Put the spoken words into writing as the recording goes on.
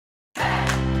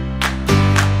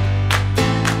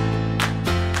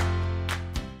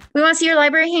We want to see your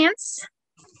library hands.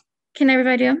 Can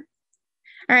everybody do them?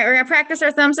 All right, we're going to practice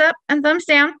our thumbs up and thumbs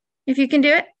down if you can do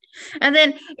it. And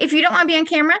then if you don't want to be on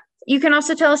camera, you can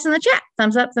also tell us in the chat.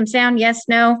 Thumbs up, thumbs down, yes,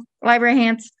 no, library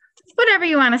hands, whatever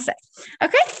you want to say.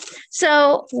 Okay,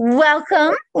 so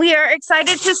welcome. We are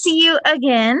excited to see you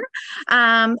again.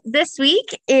 This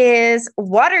week is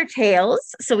Water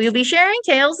Tales. So we'll be sharing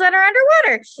tales that are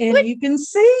underwater. And you can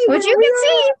see. Which you can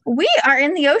see, we are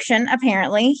in the ocean,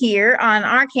 apparently, here on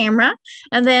our camera.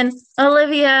 And then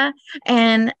Olivia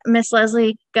and Miss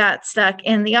Leslie got stuck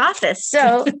in the office.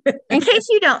 So in case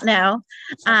you don't know,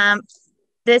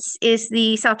 this is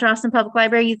the South Charleston Public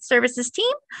Library Youth Services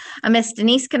team. Miss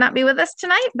Denise could not be with us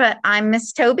tonight, but I'm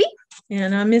Miss Toby.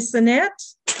 And I'm Miss Annette.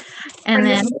 And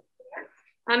then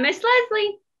I'm Miss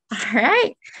Leslie. All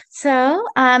right. So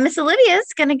Miss Olivia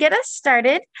is going to get us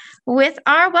started with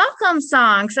our welcome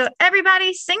song. So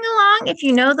everybody sing along if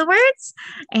you know the words.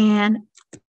 And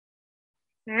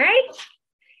all right.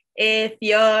 If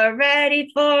you're ready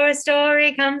for a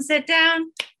story, come sit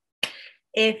down.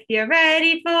 If you're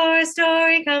ready for a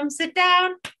story, come sit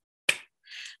down.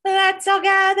 Let's all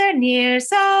gather near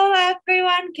so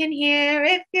everyone can hear.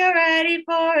 If you're ready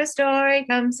for a story,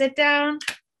 come sit down.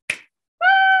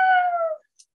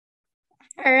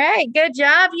 All right, good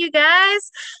job, you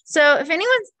guys. So if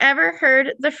anyone's ever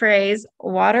heard the phrase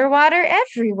water, water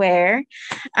everywhere,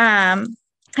 have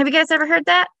you guys ever heard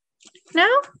that? No?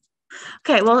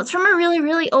 Okay, well, it's from a really,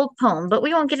 really old poem, but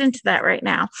we won't get into that right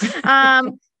now.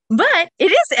 But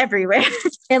it is everywhere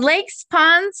in lakes,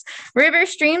 ponds, rivers,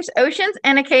 streams, oceans,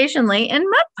 and occasionally in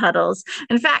mud puddles.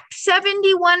 In fact,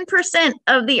 71%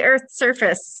 of the Earth's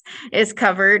surface is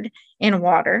covered in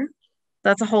water.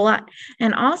 That's a whole lot.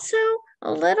 And also,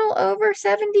 a little over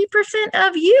 70%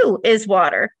 of you is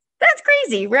water. That's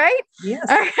crazy, right? Yes.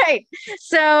 All right.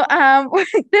 So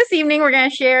this evening, we're going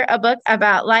to share a book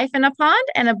about life in a pond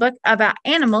and a book about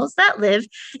animals that live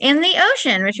in the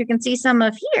ocean, which you can see some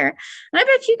of here. And I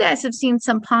bet you guys have seen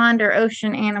some pond or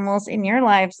ocean animals in your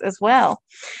lives as well.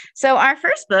 So our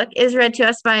first book is read to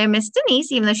us by Miss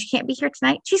Denise, even though she can't be here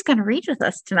tonight. She's going to read with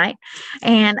us tonight.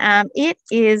 And it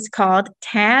is called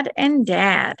Tad and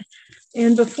Dad.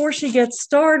 And before she gets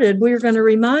started, we're going to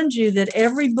remind you that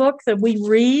every book that we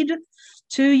read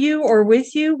to you or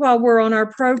with you while we're on our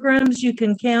programs, you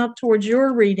can count towards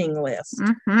your reading list.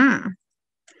 Mm-hmm.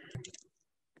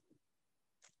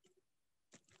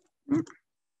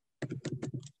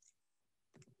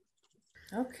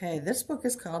 Okay, this book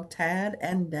is called Tad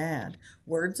and Dad,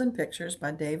 Words and Pictures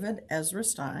by David Ezra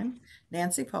Stein,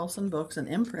 Nancy Paulson Books, an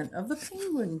imprint of the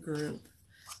Penguin Group.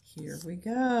 Here we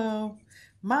go.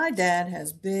 My dad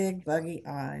has big, buggy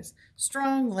eyes,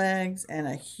 strong legs, and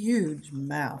a huge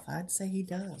mouth. I'd say he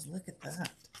does. Look at that.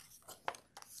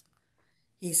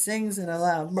 He sings in a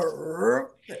loud brrr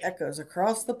that echoes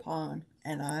across the pond,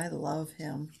 and I love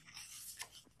him.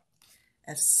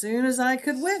 As soon as I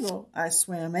could wiggle, I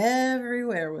swam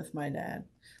everywhere with my dad.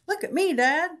 Look at me,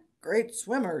 Dad. Great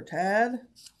swimmer, Tad.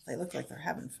 They look like they're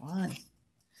having fun.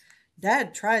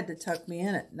 Dad tried to tuck me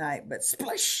in at night, but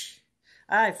splish!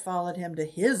 I followed him to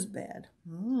his bed.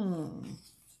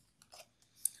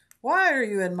 Why are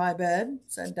you in my bed?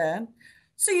 Said Dad.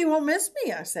 So you won't miss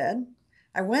me, I said.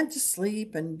 I went to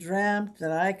sleep and dreamt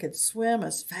that I could swim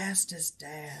as fast as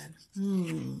Dad.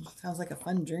 Sounds like a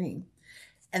fun dream.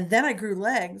 And then I grew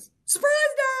legs. Surprise,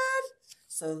 Dad!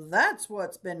 So that's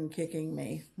what's been kicking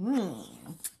me.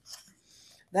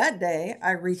 That day,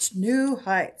 I reached new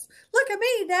heights. Look at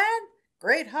me, Dad.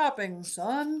 Great hopping,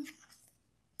 son.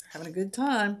 Having a good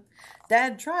time.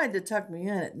 Dad tried to tuck me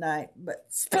in at night, but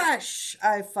splash!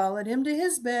 I followed him to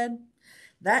his bed.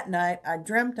 That night, I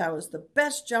dreamt I was the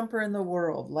best jumper in the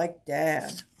world, like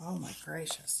Dad. Oh, my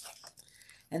gracious.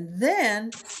 And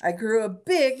then I grew a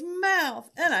big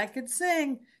mouth, and I could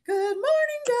sing, Good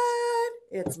morning, Dad.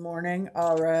 It's morning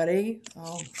already.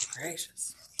 Oh,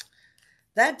 gracious.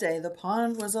 That day, the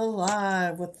pond was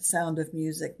alive with the sound of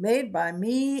music made by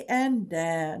me and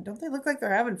Dad. Don't they look like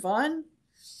they're having fun?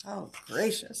 Oh,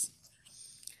 gracious.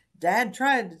 Dad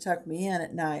tried to tuck me in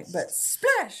at night, but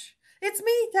splash! It's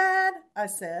me, Dad, I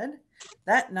said.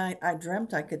 That night, I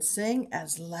dreamt I could sing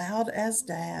as loud as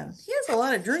Dad. He has a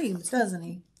lot of dreams, doesn't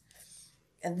he?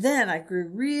 And then I grew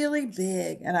really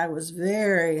big, and I was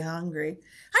very hungry.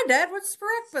 Hi, Dad, what's for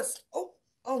breakfast?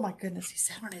 Oh, my goodness, he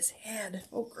sat on his head.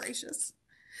 Oh, gracious.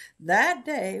 That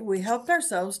day, we helped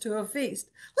ourselves to a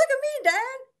feast. Look at me,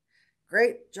 Dad.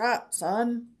 Great job,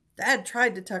 son. Dad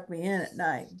tried to tuck me in at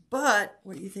night, but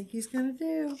what do you think he's going to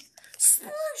do?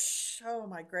 Sploosh! Oh,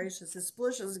 my gracious, his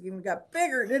splooshes even got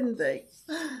bigger, didn't they?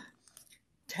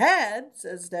 Tad,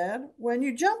 says Dad, when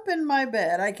you jump in my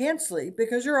bed, I can't sleep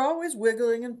because you're always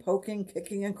wiggling and poking,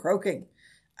 kicking and croaking.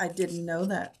 I didn't know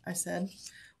that, I said.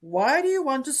 Why do you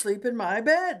want to sleep in my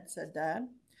bed? Said Dad.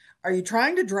 Are you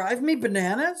trying to drive me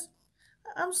bananas?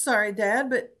 I'm sorry, Dad,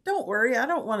 but don't worry. I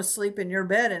don't want to sleep in your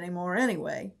bed anymore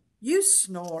anyway. You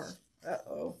snore.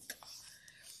 Uh-oh.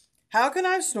 How can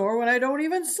I snore when I don't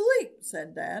even sleep?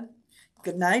 Said Dad.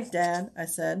 Good night, Dad, I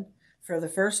said. For the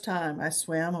first time, I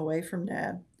swam away from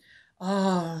Dad.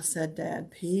 Ah, said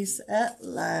Dad, peace at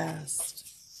last.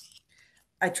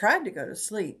 I tried to go to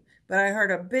sleep, but I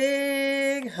heard a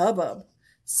big hubbub.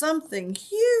 Something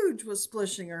huge was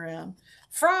splishing around.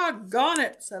 Frog on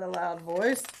it, said a loud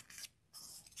voice.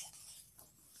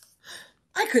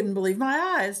 I couldn't believe my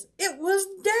eyes. It was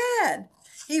Dad.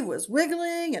 He was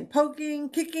wiggling and poking,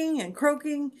 kicking and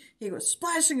croaking. He was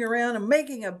splashing around and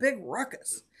making a big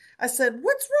ruckus. I said,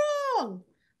 what's wrong?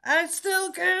 I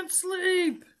still can't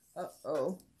sleep.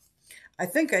 Uh-oh. I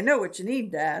think I know what you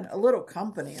need, Dad. A little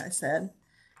company, I said.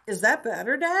 Is that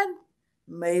better, Dad?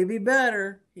 Maybe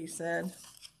better, he said.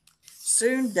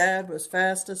 Soon Dad was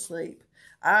fast asleep.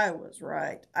 I was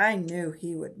right. I knew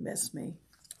he would miss me.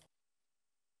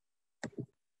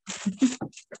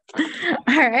 All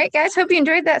right, guys. Hope you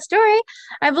enjoyed that story.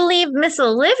 I believe Miss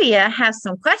Olivia has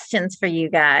some questions for you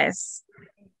guys.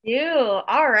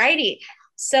 All righty.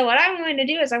 So what I'm going to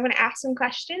do is I'm going to ask some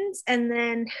questions, and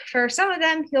then for some of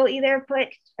them, you'll either put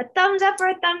a thumbs up or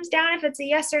a thumbs down if it's a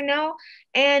yes or no.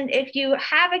 And if you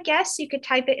have a guess, you could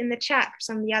type it in the chat for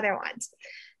some of the other ones.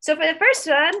 So for the first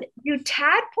one, do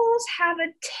tadpoles have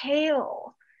a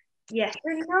tail? Yes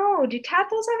or no? Do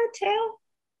tadpoles have a tail?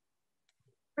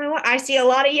 I see a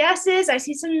lot of yeses. I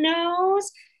see some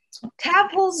no's.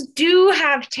 Tadpoles do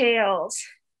have tails.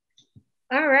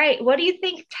 All right. What do you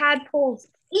think tadpoles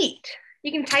eat?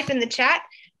 You can type in the chat,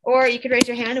 or you could raise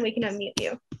your hand and we can unmute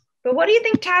you. But what do you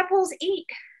think tadpoles eat?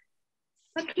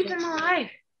 What keeps them alive?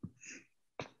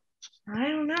 I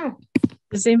don't know.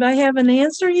 Does anybody have an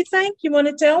answer, you think? You want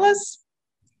to tell us?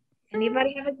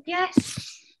 Anybody have a guess?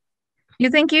 You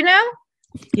think you know?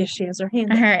 Yes, she has her hand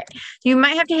All up. right. You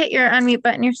might have to hit your unmute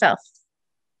button yourself.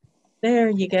 There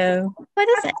you go. What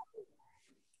is it?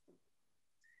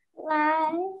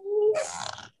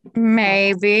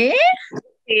 Maybe.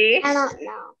 See? I don't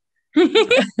know. That's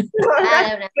don't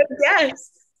know. a good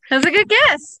guess. That's a good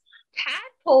guess.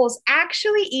 Tadpoles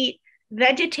actually eat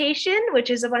vegetation, which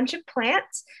is a bunch of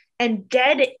plants, and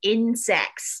dead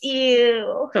insects.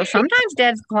 Ew. So sometimes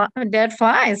dead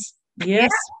flies.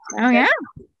 Yes. Oh, yeah.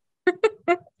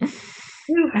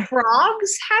 Do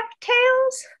frogs have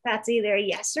tails? That's either a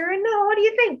yes or a no. What do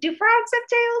you think? Do frogs have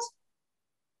tails?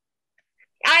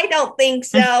 I don't think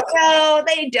so. No,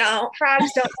 they don't.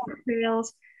 Frogs don't have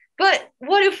tails. But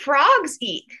what do frogs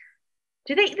eat?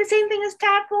 Do they eat the same thing as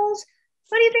tadpoles?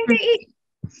 What do you think they eat?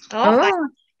 Oh.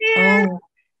 Yeah. Oh,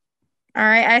 All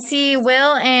right. I see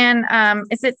Will and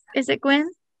is it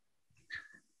Gwen?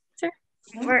 Sir?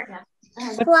 Flies.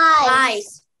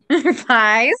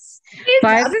 Flies.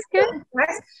 Flies is good.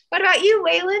 What about you,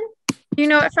 Waylon? You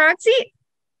know what frogs eat?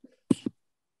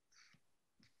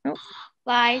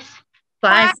 Flies.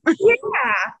 Flies. Yeah.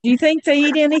 do you think they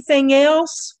eat anything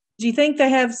else? Do you think they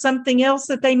have something else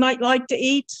that they might like to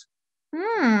eat?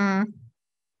 Hmm.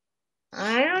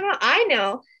 I don't know. I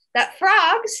know that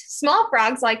frogs, small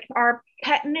frogs, like our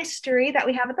pet mystery that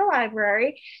we have at the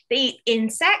library, they eat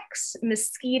insects,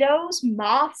 mosquitoes,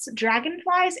 moths,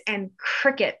 dragonflies, and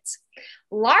crickets.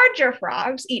 Larger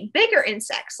frogs eat bigger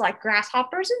insects like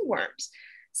grasshoppers and worms.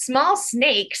 Small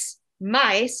snakes,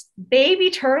 mice, baby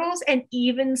turtles, and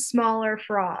even smaller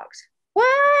frogs.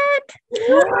 What?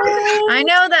 I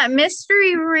know that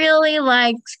Mystery really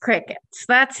likes crickets.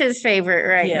 That's his favorite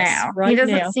right Yes, now. right He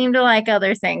doesn't now. seem to like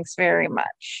other things very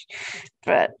much,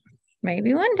 but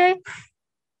maybe one day.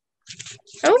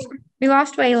 Oh, we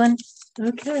lost Waylon.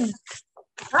 Okay.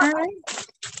 All right.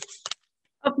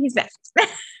 Oh, he's back.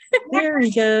 There he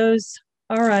goes.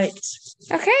 All right.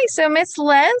 Okay, so Miss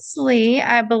Leslie,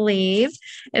 I believe,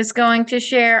 is going to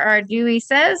share our Dewey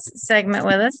Says segment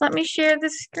with us. Let me share the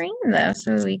screen, though,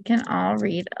 so we can all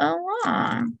read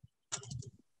along.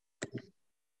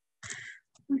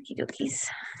 Okie dokies.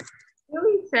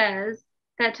 Dewey says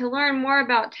that to learn more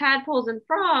about tadpoles and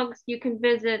frogs, you can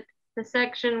visit the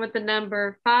section with the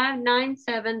number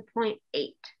 597.8.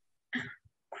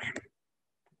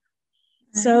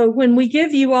 So when we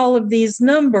give you all of these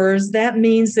numbers, that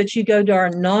means that you go to our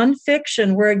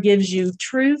nonfiction where it gives you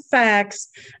true facts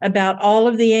about all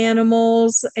of the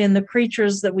animals and the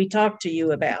creatures that we talk to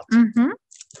you about. Mm-hmm.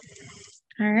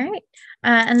 All right.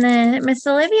 And then Miss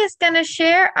Olivia is going to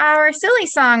share our silly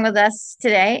song with us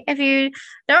today. If you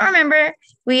don't remember,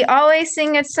 we always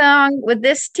sing a song with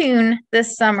this tune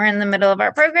this summer in the middle of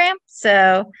our program.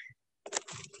 So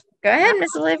go ahead,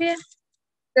 Miss Olivia.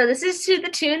 So this is to the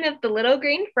tune of the Little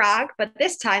Green Frog, but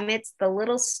this time it's the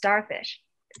Little Starfish.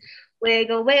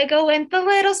 Wiggle, wiggle went the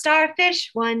little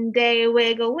starfish. One day,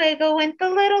 wiggle, wiggle went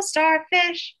the little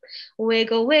starfish.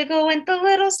 Wiggle, wiggle went the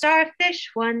little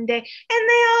starfish one day, and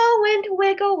they all went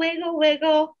wiggle, wiggle,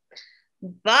 wiggle.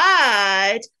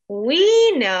 But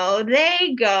we know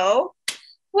they go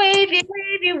wavy,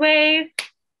 wavy, wave,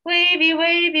 wavy,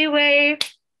 wavy, wave,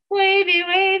 wavy,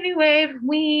 wavy, wave.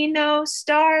 We know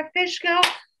starfish go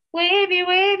wavy,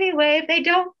 wavy, wave. They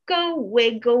don't go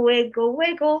wiggle, wiggle,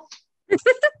 wiggle.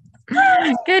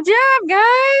 Good job,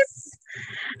 guys.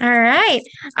 All right.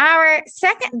 Our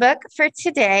second book for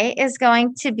today is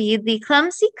going to be The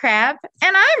Clumsy Crab,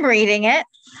 and I'm reading it.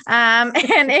 And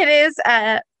it is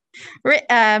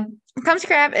Clumsy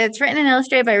Crab. It's written and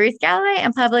illustrated by Ruth Galloway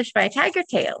and published by Tiger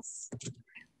Tales.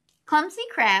 Clumsy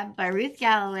Crab by Ruth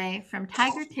Galloway from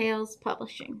Tiger Tales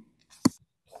Publishing.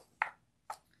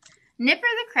 Nipper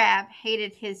the crab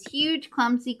hated his huge,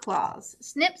 clumsy claws.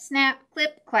 Snip, snap,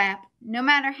 clip, clap. No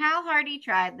matter how hard he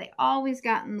tried, they always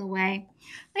got in the way.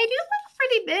 They do look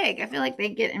pretty big. I feel like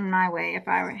they'd get in my way if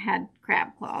I had crab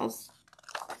claws.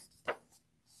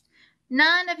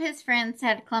 None of his friends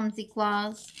had clumsy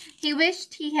claws. He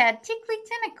wished he had tickly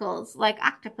tentacles like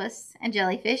octopus and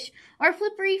jellyfish, or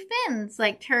flippery fins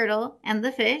like turtle and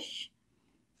the fish.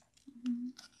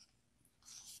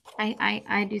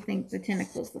 I do think the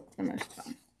tentacles look the most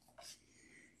fun.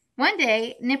 One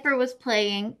day, Nipper was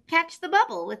playing Catch the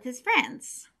Bubble with his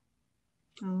friends.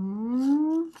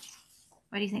 Ooh.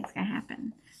 What do you think's going to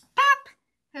happen? Pop!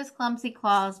 His clumsy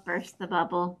claws burst the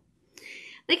bubble.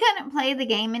 They couldn't play the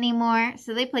game anymore,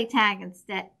 so they played tag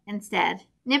instead.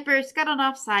 Nipper scuttled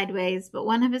off sideways, but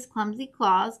one of his clumsy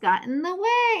claws got in the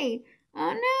way.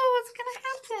 Oh no, what's going to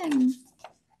happen?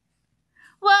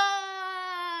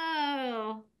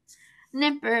 Whoa!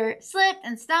 Nipper slipped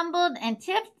and stumbled and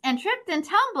tripped and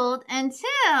tumbled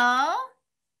until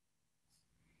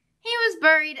he was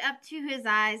buried up to his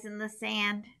eyes in the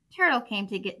sand. Turtle came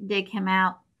to dig him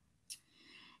out.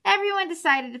 Everyone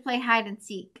decided to play hide and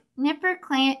seek. Nipper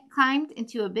climbed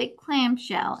into a big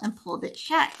clamshell and pulled it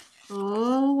shut.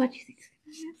 Oh, what do you think's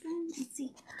going to happen? Let's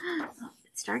see. Oh,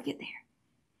 it's dark in there.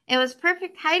 It was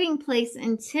perfect hiding place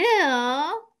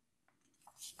until...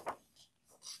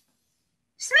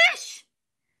 Smash!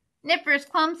 Nipper's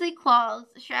clumsy claws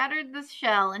shattered the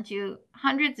shell into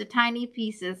hundreds of tiny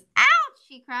pieces. Ouch!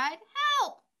 She cried.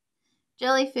 Help!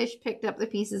 Jellyfish picked up the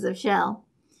pieces of shell.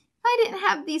 If I didn't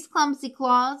have these clumsy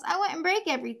claws, I wouldn't break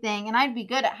everything, and I'd be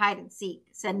good at hide and seek,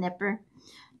 said Nipper.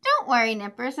 Don't worry,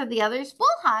 Nipper, said the others. We'll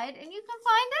hide, and you can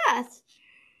find us.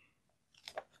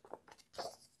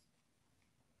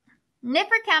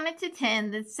 Nipper counted to 10,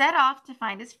 then set off to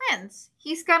find his friends.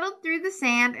 He scuttled through the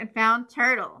sand and found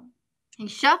Turtle. He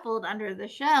shuffled under the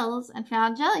shells and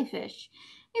found Jellyfish.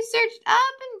 He searched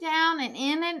up and down and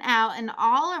in and out and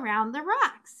all around the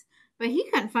rocks, but he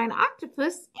couldn't find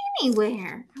Octopus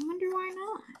anywhere. I wonder why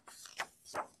not.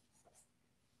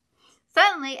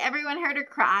 Suddenly, everyone heard her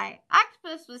cry.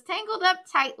 Octopus was tangled up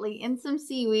tightly in some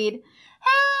seaweed.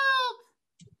 Help!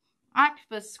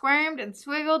 Octopus squirmed and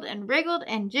swiggled and wriggled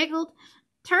and jiggled.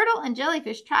 Turtle and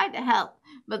Jellyfish tried to help,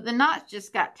 but the knots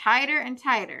just got tighter and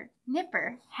tighter.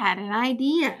 Nipper had an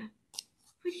idea.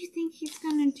 What do you think he's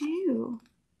going to do?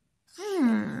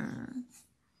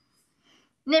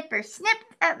 Nipper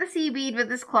snipped at the seaweed with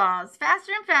his claws.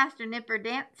 Faster and faster, Nipper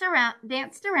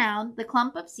danced around the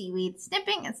clump of seaweed,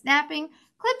 snipping and snapping,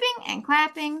 clipping and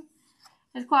clapping.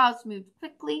 His claws moved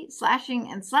quickly,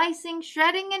 slashing and slicing,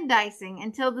 shredding and dicing,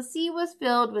 until the sea was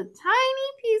filled with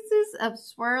tiny pieces of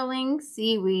swirling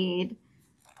seaweed.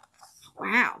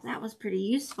 Wow, that was pretty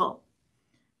useful.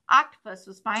 Octopus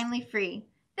was finally free.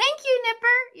 Thank you, Nipper.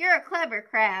 You're a clever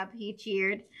crab, he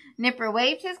cheered. Nipper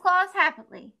waved his claws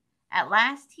happily. At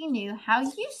last, he knew how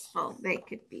useful they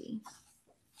could be.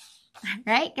 All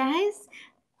right, guys.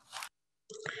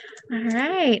 All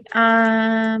right.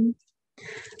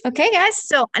 Okay, guys.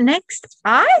 So next,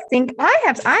 I think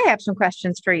I have some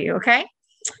questions for you. Okay.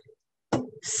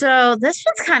 So this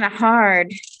one's kind of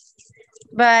hard,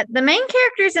 but the main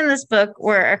characters in this book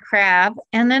were a crab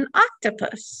and an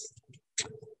octopus.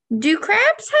 Do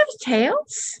crabs have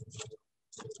tails?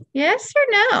 Yes or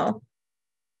no?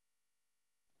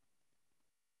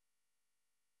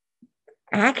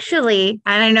 Actually,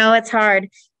 and I know it's hard,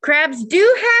 crabs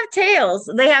do have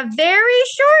tails. They have very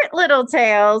short little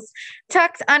tails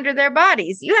tucked under their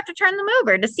bodies. You have to turn them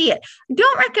over to see it.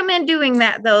 Don't recommend doing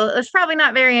that, though. It's probably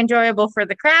not very enjoyable for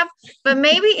the crab, but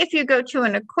maybe if you go to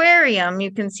an aquarium,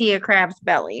 you can see a crab's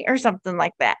belly or something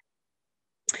like that.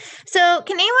 So,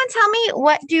 can anyone tell me,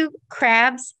 what do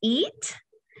crabs eat?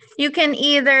 You can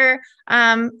either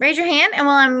raise your hand and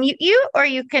we'll unmute you, or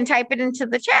you can type it into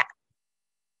the chat.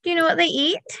 Do you know what they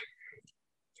eat?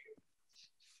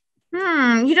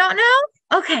 You don't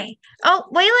know? Okay. Oh,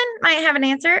 Waylon might have an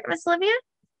answer. Miss Olivia,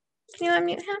 can you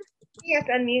unmute him? Yes,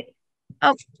 unmute.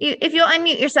 Oh, if you'll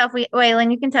unmute yourself,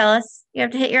 Waylon, you can tell us. You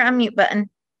have to hit your unmute button.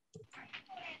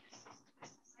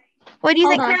 What do you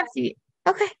think crabs eat?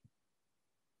 Okay.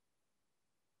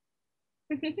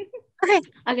 Okay.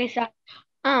 Okay, so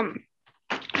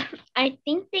I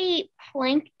think they eat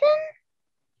plankton,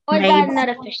 or is that Maybe.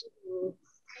 another fish?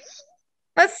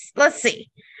 Let's see.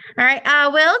 All right.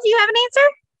 Will, do you have an answer?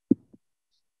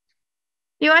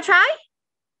 You want to try?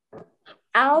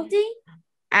 Algae.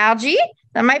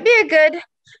 That might be a good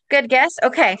guess.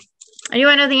 Okay. You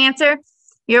want to know the answer?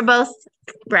 You're both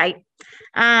right.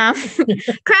 Crabs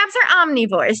are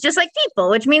omnivores, just like people,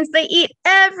 which means they eat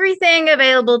everything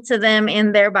available to them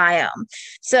in their biome.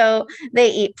 So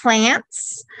they eat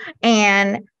plants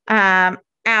and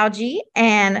algae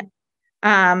and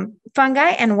fungi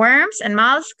and worms and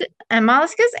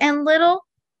mollusks and little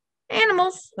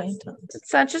animals,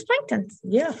 such as plankton.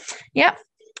 Yeah. Yep.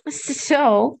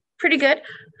 So pretty good.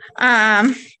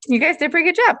 You guys did a pretty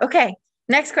good job. Okay.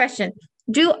 Next question.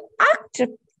 Do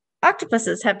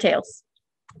octopuses have tails?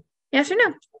 Yes or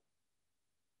no?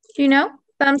 Do you know?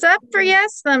 Thumbs up for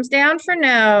yes, thumbs down for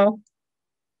no.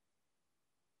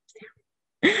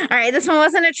 All right, this one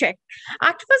wasn't a trick.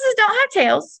 Octopuses don't have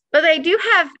tails, but they do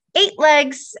have 8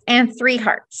 legs and 3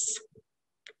 hearts.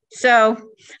 So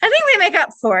I think they make up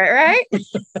for it, right?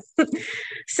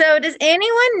 So does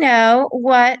anyone know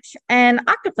what an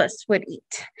octopus would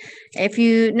eat? If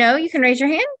you know, you can raise your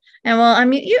hand and we'll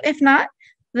unmute you. If not,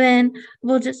 then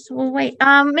we'll wait.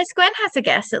 Miss Gwen has a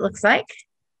guess, it looks like.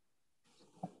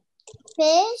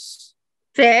 Fish,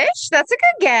 that's a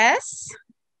good guess.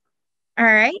 All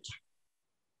right.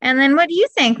 And then what do you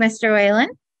think, Mr. Whalen?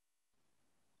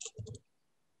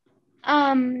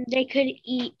 They could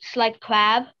eat like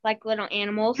crab, like little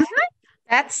animals.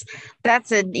 That's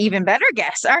an even better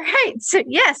guess. All right. So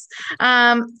yes.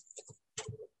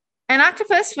 An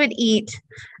octopus would eat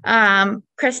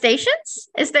crustaceans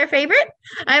is their favorite.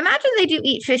 I imagine they do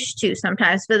eat fish too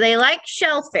sometimes, but they like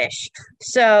shellfish.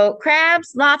 So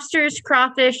crabs, lobsters,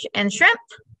 crawfish, and shrimp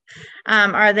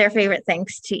are their favorite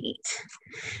things to eat.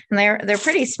 And they're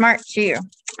pretty smart too.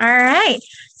 All right.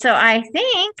 So I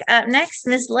think up next,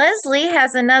 Miss Leslie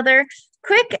has another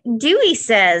quick Dewey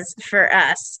Says for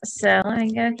us. So let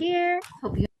me go here.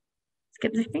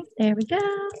 Skip the screen. There we go.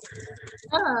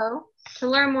 So, to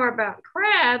learn more about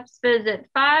crabs, visit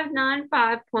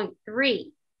 595.3.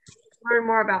 To learn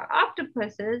more about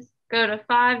octopuses, go to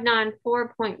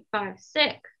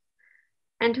 594.56.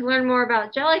 And to learn more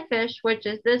about jellyfish, which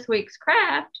is this week's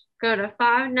craft, go to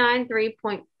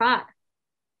 593.5. All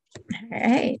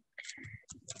right.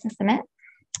 Just a minute.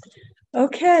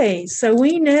 Okay, so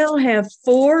we now have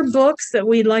 4 books that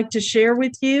we'd like to share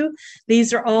with you.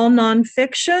 These are all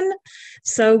nonfiction.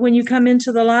 So when you come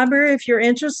into the library, if you're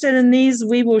interested in these,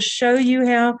 we will show you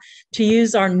how to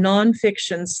use our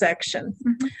nonfiction section.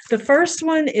 Mm-hmm. The first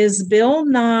one is Bill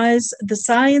Nye's The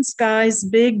Science Guy's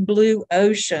Big Blue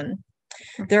Ocean.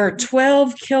 There are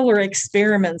 12 killer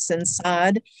experiments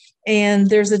inside, and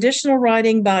there's additional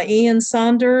writing by Ian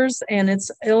Saunders, and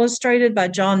it's illustrated by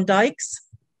John Dykes.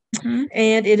 Mm-hmm.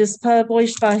 And it is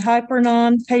published by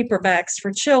Hypernon Paperbacks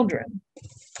for Children.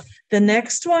 The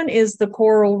next one is the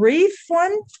Coral Reef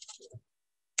one,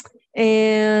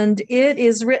 and it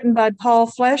is written by Paul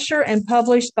Flesher and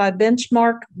published by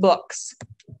Benchmark Books.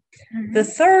 Mm-hmm. The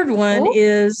third one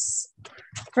is...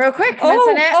 Real quick, we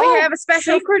have a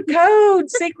special... Secret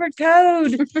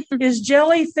code is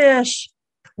Jellyfish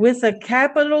with a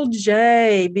capital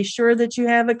J. Be sure that you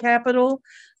have a capital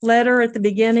letter at the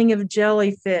beginning of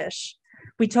jellyfish.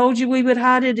 We told you we would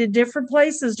hide it in different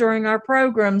places during our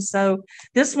program, so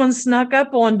this one snuck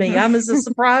up on me. I'm as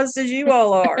surprised as you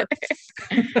all are.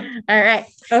 All right.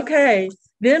 Okay,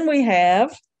 then we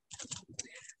have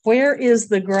Where is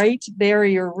the Great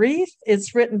Barrier Reef?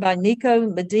 It's written by Nico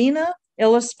Medina,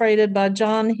 illustrated by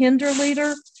John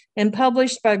Hinderleder, and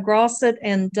published by Grosset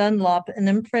and Dunlop, an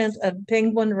imprint of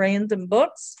Penguin Random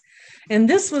Books. And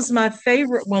this was my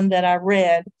favorite one that I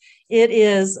read. It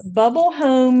is Bubble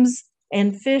Homes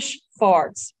and Fish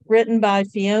Farts, written by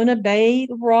Fiona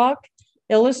Bayrock,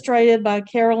 illustrated by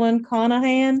Carolyn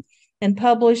Conahan, and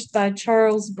published by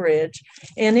Charles Bridge.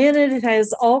 And in it, it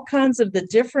has all kinds of the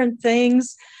different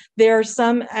things. There are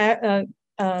some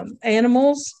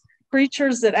animals,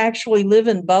 creatures that actually live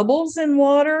in bubbles in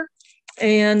water.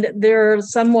 And there are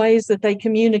some ways that they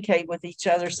communicate with each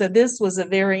other. So this was a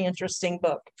very interesting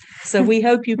book. So we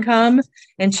hope you come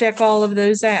and check all of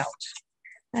those out.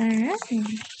 All right.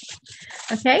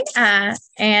 Okay.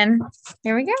 And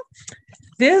here we go.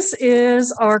 This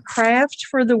is our craft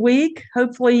for the week.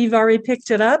 Hopefully you've already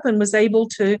picked it up and was able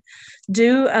to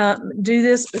do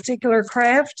this particular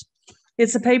craft.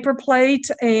 It's a paper plate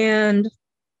and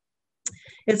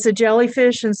it's a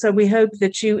jellyfish. And so we hope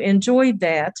that you enjoyed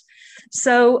that.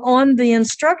 So on the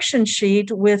instruction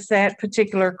sheet with that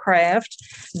particular craft,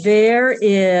 there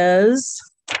is,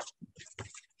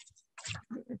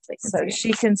 so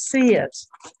she can see it.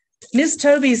 Miss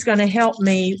Toby's going to help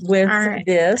me with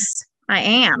this. I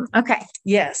am. Okay.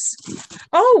 Yes.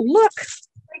 Oh, look.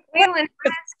 Waylon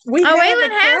Waylon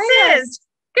has his.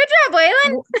 Good job,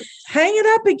 Waylon. Hang it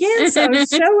up again. So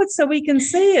show it so we can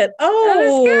see it.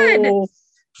 Oh, good.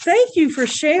 Thank you for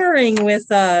sharing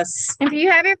with us. If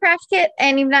you have your craft kit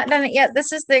and you've not done it yet,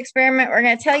 this is the experiment we're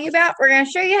going to tell you about. We're going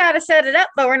to show you how to set it up,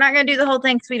 but we're not going to do the whole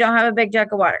thing because we don't have a big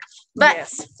jug of water.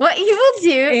 But what you will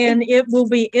do, and it will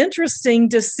be interesting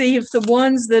to see if the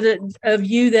ones of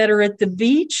you that are at the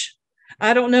beach,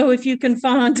 I don't know if you can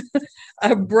find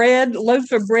a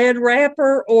loaf of bread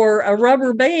wrapper or a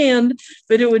rubber band,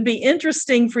 but it would be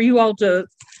interesting for you all to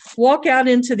walk out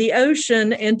into the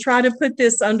ocean and try to put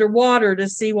this underwater to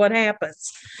see what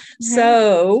happens. Mm-hmm.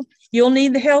 So you'll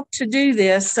need the help to do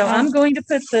this. So I'm going to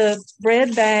put the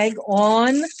bread bag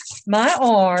on my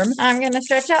arm. I'm going to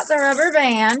stretch out the rubber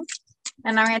band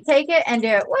and I'm going to take it and do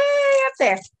it way up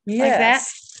there. Yes. Like that.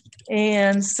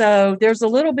 And so there's a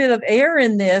little bit of air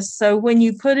in this. So when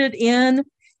you put it in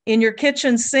your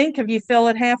kitchen sink, if you fill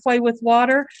it halfway with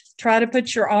water, try to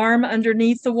put your arm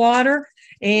underneath the water.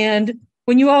 And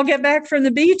when you all get back from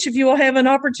the beach, if you will have an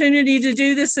opportunity to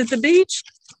do this at the beach,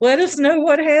 let us know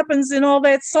what happens in all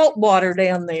that salt water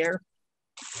down there.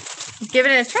 Give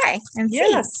it a try and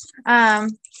see.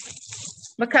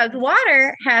 Because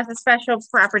water has a special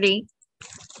property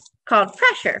called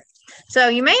pressure. So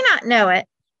you may not know it,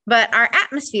 but our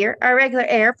atmosphere, our regular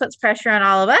air, puts pressure on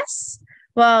all of us.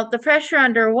 Well, the pressure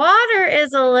underwater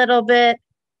is a little bit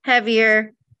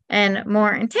heavier and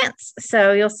more intense.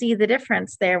 So you'll see the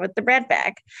difference there with the bread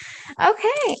bag.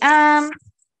 Okay.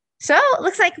 So it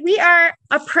looks like we are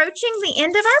approaching the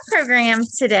end of our program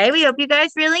today. We hope you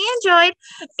guys really enjoyed.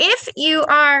 If you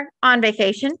are on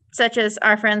vacation, such as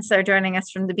our friends that are joining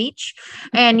us from the beach,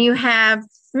 and you have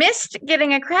missed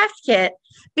getting a craft kit,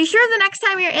 be sure the next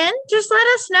time you're in, just let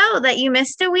us know that you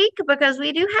missed a week because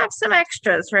we do have some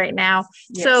extras right now.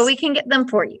 Yes. So we can get them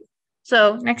for you.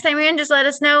 So next time you're in, just let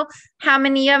us know how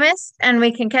many you missed and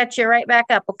we can catch you right back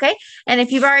up, okay? And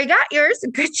if you've already got yours,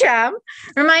 good job.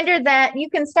 Reminder that you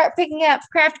can start picking up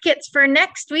craft kits for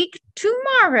next week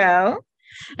tomorrow,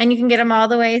 and you can get them all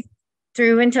the way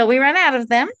through until we run out of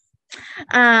them.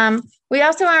 We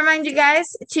also want to remind you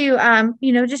guys to,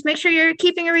 just make sure you're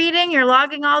keeping a reading. You're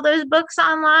logging all those books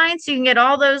online so you can get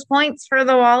all those points for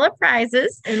the wall of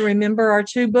prizes. And remember our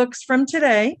 2 books from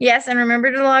today. Yes, and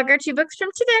remember to log our 2 books from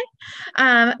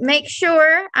today. Make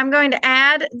sure I'm going to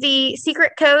add the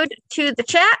secret code to the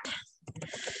chat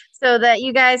so that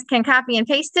you guys can copy and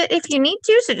paste it if you need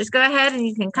to. So just go ahead and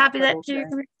you can copy that to your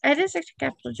computer. It is actually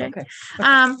capital J. Okay.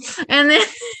 And then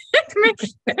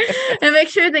make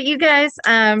sure that you guys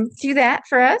do that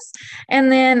for us.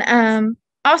 And then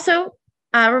also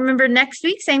remember next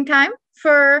week, same time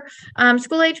for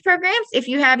school age programs. If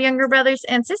you have younger brothers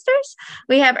and sisters,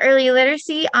 we have early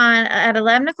literacy at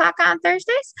 11 o'clock on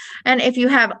Thursdays. And if you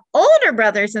have older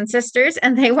brothers and sisters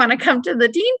and they want to come to the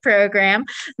teen program,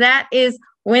 that is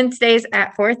Wednesdays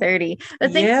at 4:30.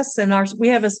 Yes, and we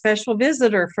have a special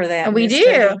visitor for that. We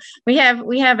do. We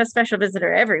have a special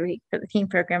visitor every week for the teen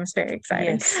program. It's very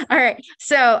exciting. Yes. All right.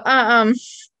 So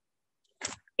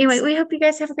anyway, we hope you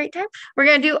guys have a great time. We're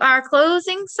going to do our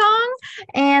closing song,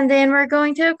 and then we're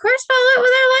going to, of course, follow it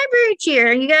with our library cheer.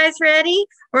 Are you guys ready?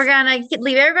 We're going to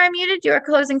leave everybody muted, do our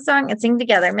closing song, and sing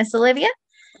together. Miss Olivia?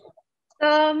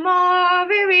 The more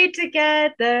we read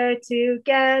together, the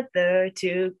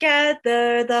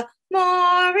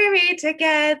more we read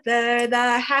together,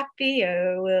 the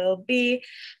happier we'll be.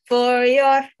 For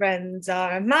your friends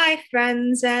are my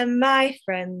friends, and my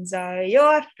friends are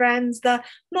your friends. The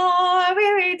more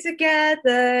we read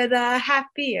together, the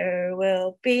happier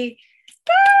we'll be.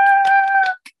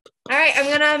 All right, I'm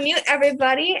gonna mute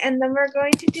everybody, and then we're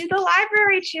going to do the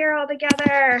library cheer all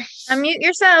together. Unmute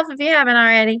yourself if you haven't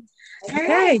already.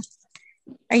 Okay.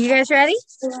 Are you guys ready?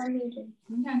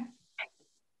 Okay.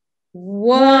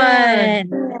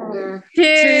 1,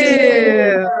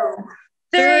 2,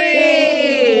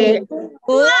 3.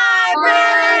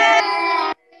 Library!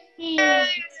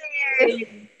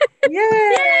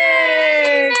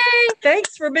 Yay!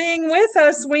 Thanks for being with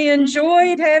us. We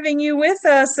enjoyed having you with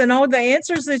us and all the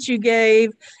answers that you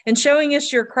gave and showing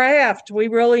us your craft. We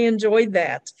really enjoyed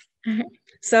that.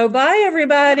 So bye,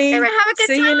 everybody. Everyone have a good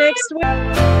See time. you next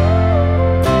week.